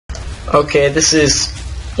Okay, this is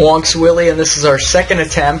wonkswilly, and this is our second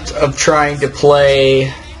attempt of trying to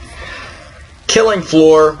play Killing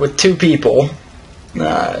Floor with two people.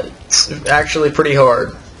 It's actually pretty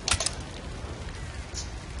hard.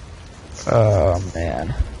 Oh,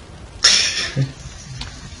 man.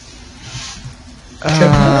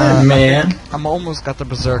 Come on, man. I'm almost got the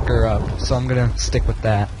Berserker up, so I'm gonna stick with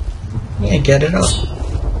that. Yeah, get it up.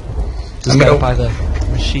 Just gotta buy the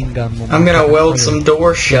machine gun. I'm gonna weld some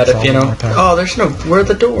doors shut if you know. Oh, there's no. Where are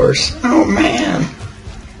the doors? Oh, man.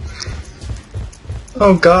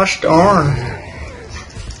 Oh, gosh darn.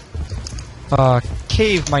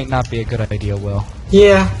 Cave might not be a good idea, Will.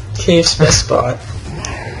 Yeah, cave's best spot.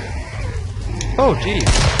 Oh, geez.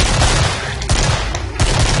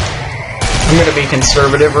 I'm gonna be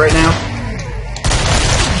conservative right now.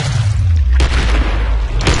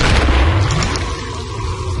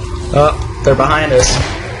 Oh, they're behind us.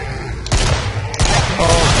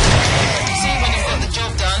 Oh. See when you've got the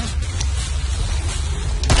job done.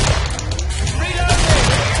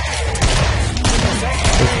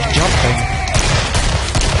 They're jumping.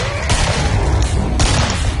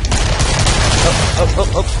 Oh.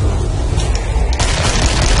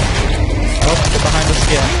 Oh, they're behind us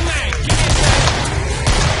again.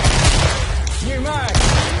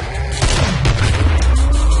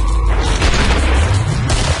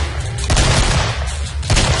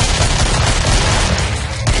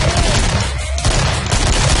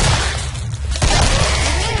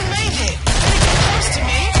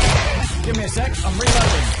 Give me a sec, I'm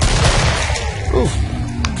reloading. Ooh.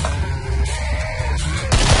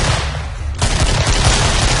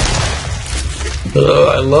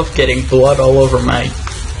 Ugh, I love getting blood all over my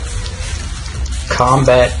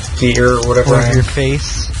combat gear or whatever. Or your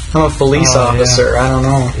face. I'm a police officer, yeah. I don't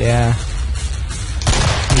know. Yeah.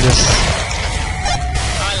 You just...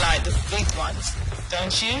 I like the big ones,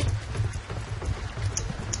 don't you?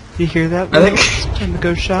 You hear that? I Will? think- It's time to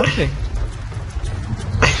go shopping.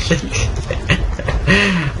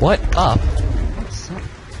 What up?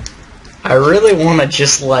 I really want to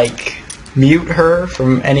just like mute her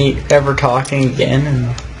from ever talking again,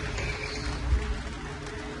 and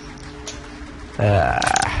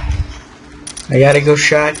I gotta go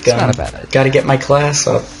shotgun. Not a bad idea. Gotta get my class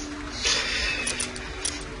up.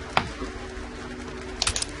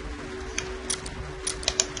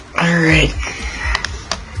 Alright.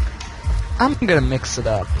 I'm gonna mix it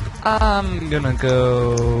up. I'm gonna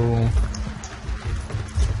go...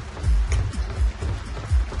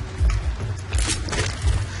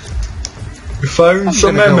 You're firing I'm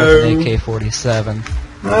some gonna go with ammo. an AK-47.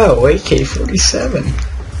 Oh, AK-47.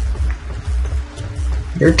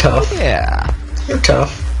 You're tough. Yeah. You're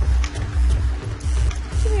tough.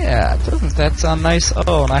 Yeah, doesn't that sound nice?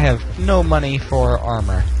 Oh, and I have no money for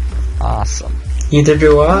armor. Awesome. Neither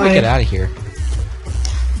do How do we I. get out of here?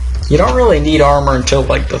 You don't really need armor until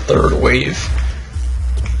like the third wave.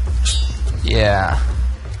 Yeah.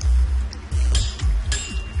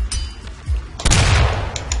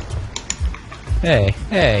 Hey,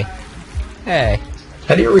 hey, hey.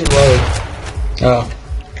 How do you reload? Oh.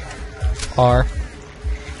 R.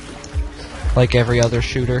 Like every other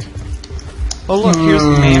shooter. Oh look, here's the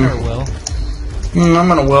manor, Will. I'm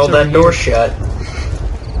gonna weld It's over that door here. shut.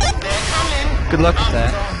 Good luck with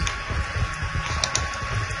that.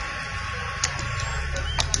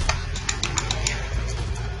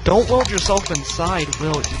 Don't weld yourself inside,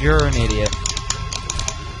 Will. You're an idiot.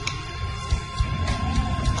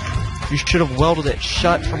 You should have welded it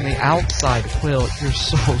shut from the outside, Will. You're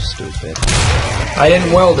so stupid. I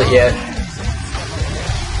didn't weld it yet.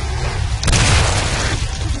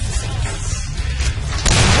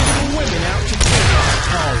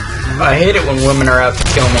 I hate it when women are out to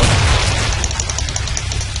kill me.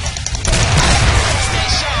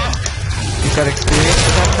 You've got experience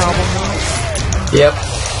with that problem, Will? Yep.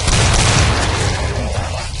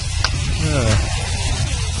 Ugh.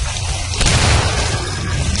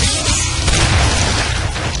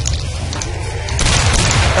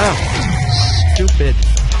 Oh, stupid.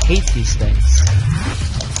 Hate these things.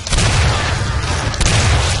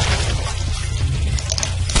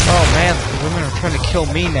 Oh man, the women are trying to kill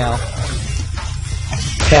me now.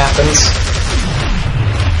 Happens.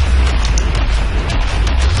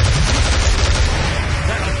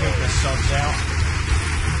 That'll keep the subs out.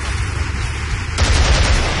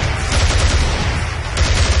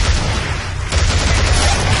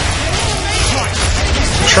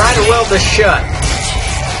 Try to weld this shut.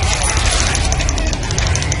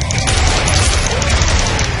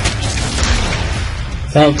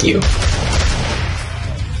 Thank you.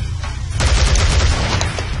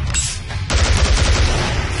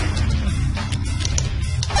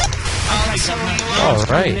 All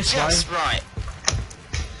right. Just right.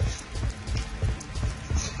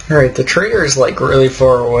 Alright, the trader is like really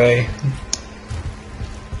far away.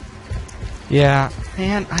 Yeah,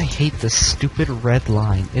 man, I hate this stupid red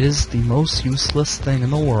line. It is the most useless thing in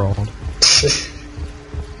the world.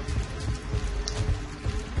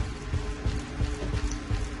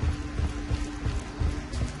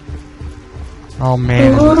 Oh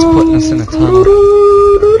man, it's putting us in a tunnel.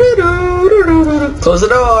 Close the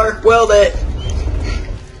door! Weld it!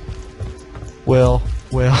 Will,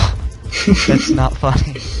 that's not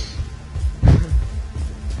funny.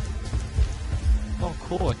 Oh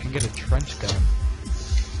cool, I can get a trench gun.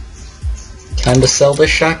 Time to sell this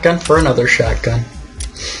shotgun for another shotgun.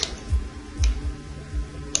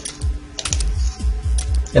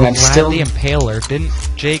 And I'm Vlad still... the Impaler, didn't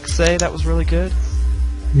Jake say that was really good?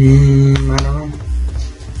 I don't know.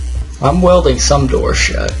 I'm welding some doors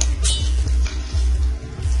shut.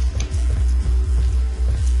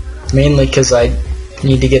 Mainly because I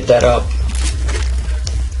need to get that up.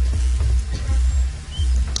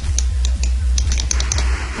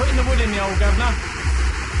 Putting the wood in the old governor.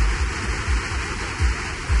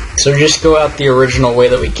 So just go out the original way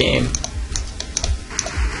that we came.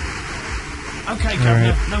 Okay,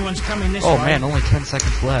 governor. No one's coming this way. Oh man, only 10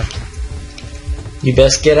 seconds left. You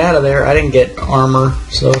best get out of there. I didn't get armor,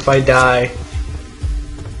 so if I die...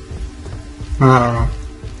 I don't know.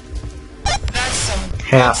 That's some good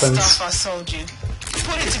Happens. stuff I sold you.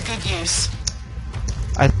 Put it to good use.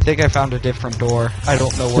 I think I found a different door. I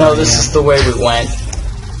don't know where No, I this am. is the way we went.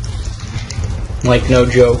 Like, no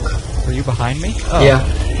joke. Are you behind me? Oh. Yeah.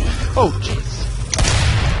 Oh, jeez.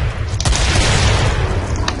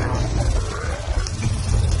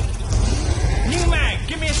 New mag,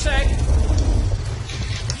 give me a sec.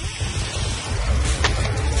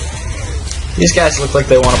 These guys look like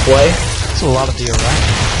they want to play. That's a lot of the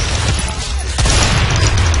Iraqis.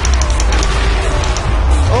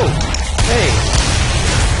 Oh, hey.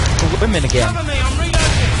 The women again. Cover me, I'm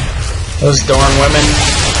reloading. Those darn women.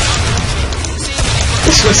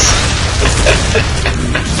 This was...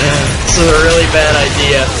 this is a really bad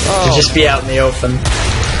idea. To just be out in the open.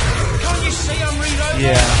 Can't you see I'm reloading?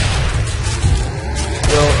 Yeah.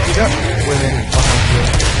 Well, you got women behind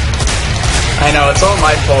you. I know, it's all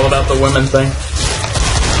my fault about the women thing.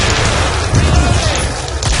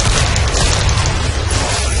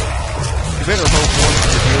 You better hope one of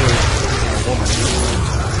the viewers is a woman.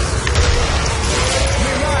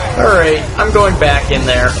 Alright, I'm going back in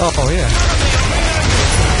there. Oh, yeah.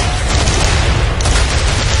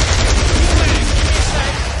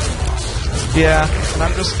 Yeah, and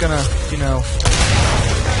I'm just gonna, you know...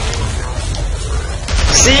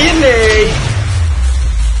 See you, Nate!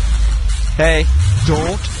 Hey,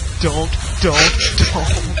 don't.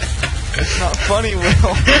 It's not funny,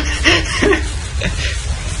 Will.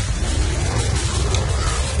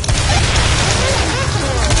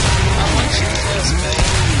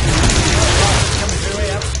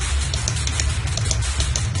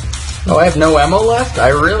 Oh, I have no ammo left? I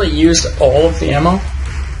really used all of the ammo?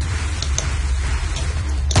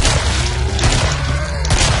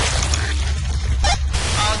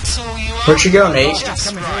 Where'd you go, Nate?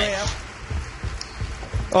 Just right.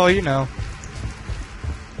 Oh, you know.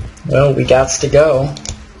 Well, we gots to go.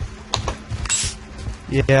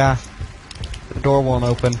 Yeah. The door won't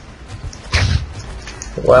open.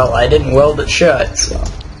 Well, I didn't weld it shut, so...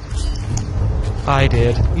 I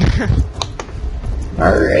did.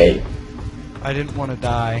 Alright. I didn't want to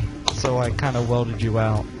die, so I kind of welded you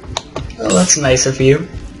out. Well, that's nice of you.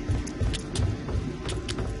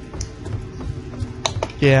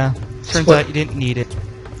 Yeah. Turns out you didn't need it.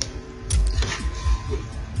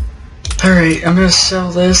 Alright, I'm gonna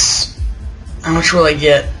sell this. How much will I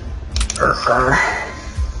get?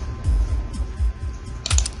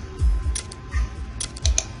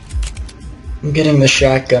 I'm getting the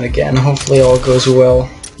shotgun again. Hopefully all goes well.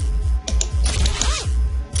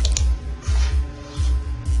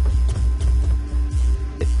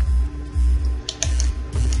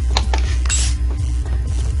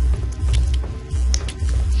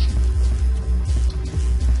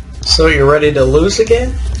 So you ready to lose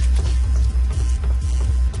again?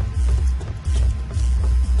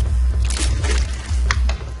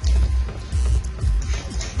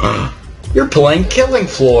 You're playing Killing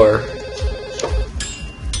Floor.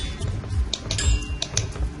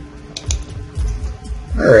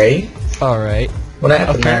 Alright. Alright. What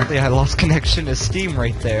happened Apparently I lost connection to Steam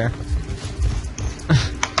right there. there?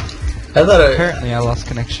 I thought Apparently I lost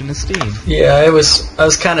connection to Steam. yeah, I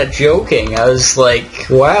was kind of joking. I was like,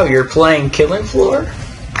 wow, you're playing Killing Floor?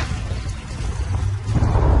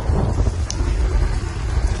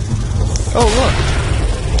 Oh, look!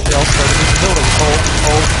 They all started in the building.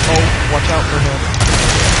 Oh, watch out for him.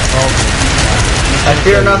 Oh, I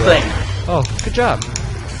fear nothing. oh, good job.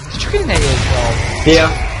 Did you get an AA-12? Yeah.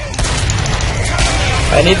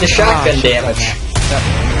 I need the shotgun damage.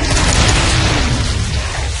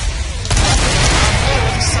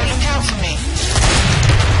 So look out for me.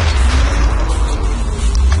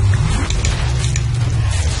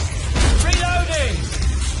 Reloading!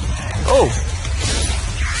 Oh!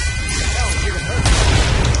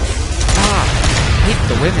 Hate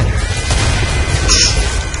the women.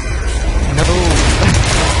 No.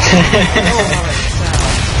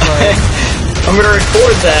 I'm gonna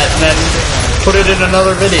record that and then put it in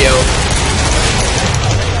another video.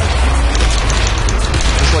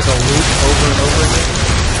 Just like a loop over and over again.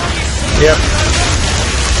 Yep.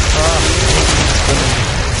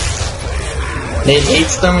 Nate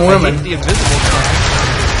hates them women. I hate the invisible kind.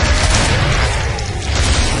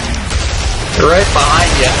 They're right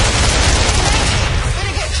behind you.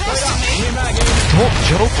 Don't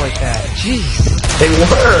joke like that. Jeez. They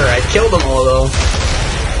were. I killed them all though.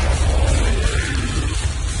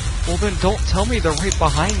 Well then, don't tell me they're right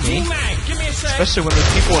behind me. Especially when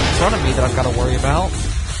there's people in front of me that I've got to worry about.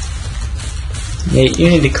 Nate, you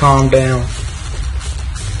need to calm down.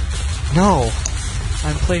 No.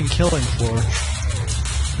 I'm playing Killing Floor.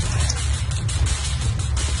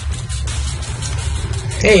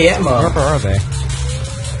 Hey, Emma. Where are they?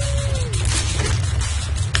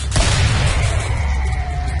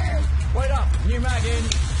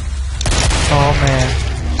 Oh man.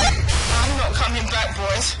 I'm not coming back,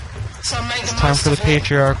 boys. So make the Time for the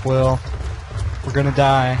patriarch, Will. We're gonna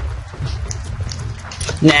die.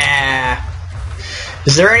 Nah.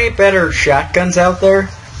 Is there any better shotguns out there?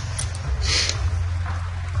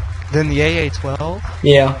 Then the AA-12?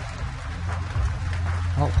 Yeah.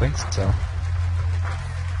 I don't think so.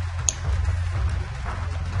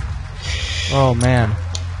 Oh man.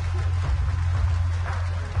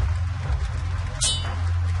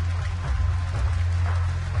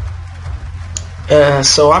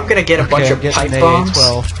 So I'm gonna get a bunch of pipe bombs.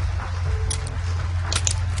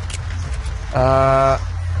 I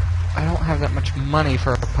don't have that much money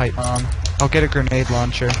for a pipe bomb. I'll get a grenade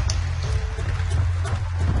launcher.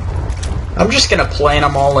 I'm just gonna plant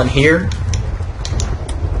them all in here.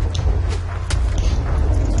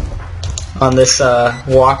 On this,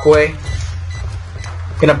 walkway.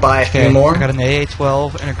 Gonna buy a few more. I got an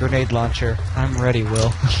AA-12 and a grenade launcher. I'm ready,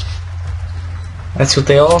 Will. That's what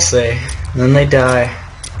they all say. And then they die.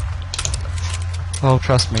 Oh,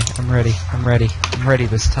 trust me. I'm ready. I'm ready. I'm ready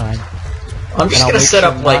this time. I'm just gonna set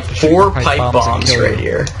up like 4 pipe bombs right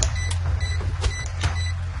here.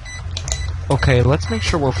 Okay, let's make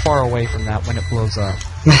sure we're far away from that when it blows up.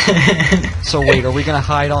 So wait, are we gonna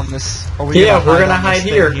hide on this? Yeah, we're gonna hide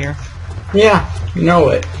here. Yeah, you know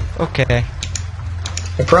it. Okay.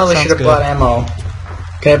 I probably should have bought ammo.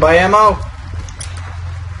 Can I buy ammo?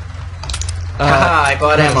 Haha, I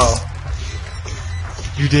bought ammo.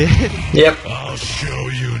 You did? Yep. I'll show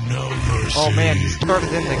you no mercy. Oh man, he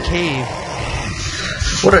started in the cave.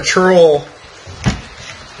 What a troll.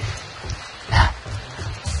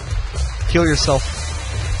 Heal yourself.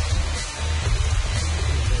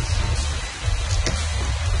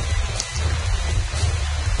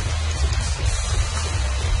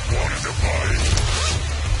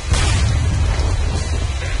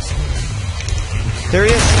 There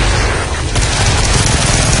he is.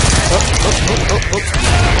 Oh.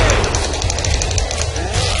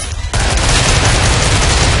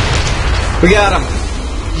 We got him.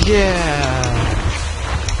 Yeah.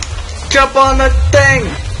 Jump on the thing.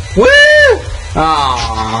 Woo!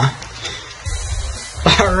 Aww.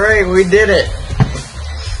 Alright, we did it.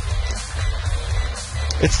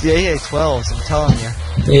 It's the AA-12s, I'm telling you.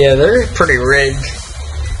 Yeah, they're pretty rigged.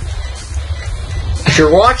 If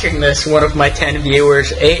you're watching this, one of my 10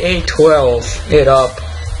 viewers, AA-12 it up.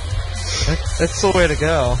 That's the way to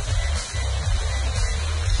go.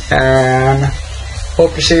 And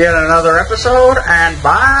hope to see you in another episode, and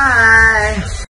bye!